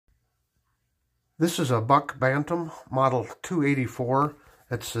This is a Buck Bantam model 284.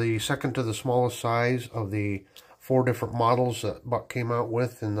 It's the second to the smallest size of the 4 different models that Buck came out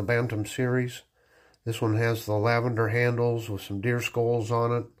with in the Bantam series. This one has the lavender handles with some deer skulls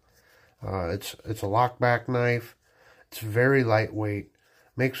on it. It's a lockback knife. It's very lightweight.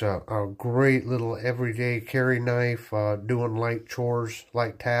 Makes a great little everyday carry knife, doing light chores,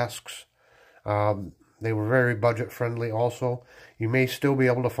 light tasks. They were very budget friendly also. You may still be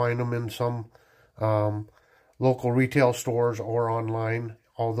able to find them in some local retail stores or online,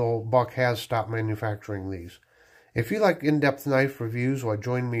 although Buck has stopped manufacturing these. If you like in-depth knife reviews, well,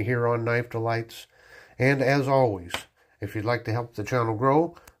 join me here on Knife Delights. And as always, if you'd like to help the channel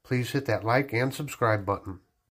grow, please hit that like and subscribe button.